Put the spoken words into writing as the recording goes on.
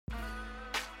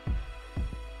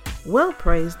Well,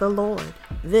 praise the Lord.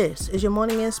 This is your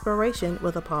morning inspiration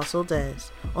with Apostle Des.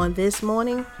 On this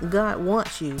morning, God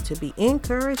wants you to be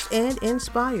encouraged and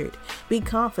inspired. Be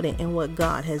confident in what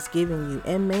God has given you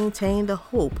and maintain the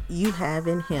hope you have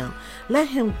in Him. Let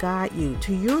Him guide you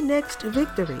to your next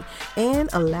victory and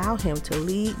allow Him to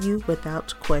lead you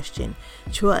without question.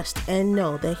 Trust and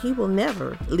know that He will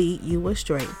never lead you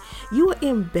astray. You are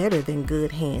in better than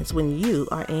good hands when you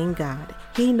are in God.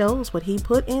 He knows what He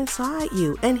put inside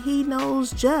you, and He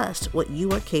knows just what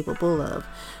you are capable of.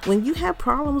 When you have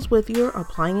problems with your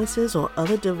appliances or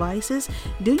other devices,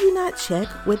 do you not check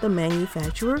with the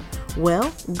manufacturer?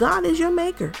 Well, God is your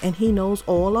maker, and He knows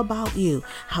all about you,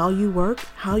 how you work,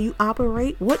 how you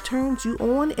operate, what turns you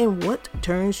on, and what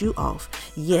turns you off.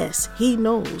 Yes, He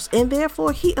knows, and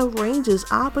therefore He arranges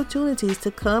opportunities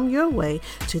to come your way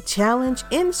to challenge,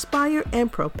 inspire,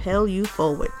 and propel you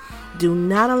forward. Do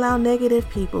not allow negative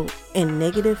people and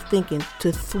negative thinking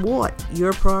to thwart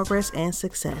your progress and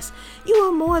success. You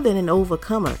are more than an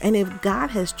overcomer, and if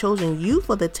God has chosen you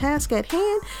for the task at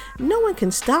hand, no one can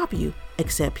stop you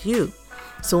except you.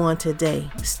 So on today,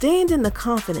 stand in the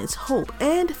confidence, hope,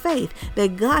 and faith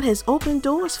that God has opened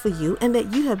doors for you and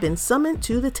that you have been summoned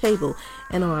to the table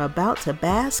and are about to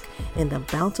bask in the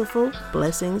bountiful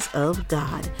blessings of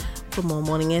God. For more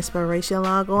morning inspiration,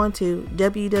 log on to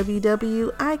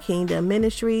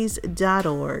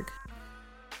www.ikingdomministries.org.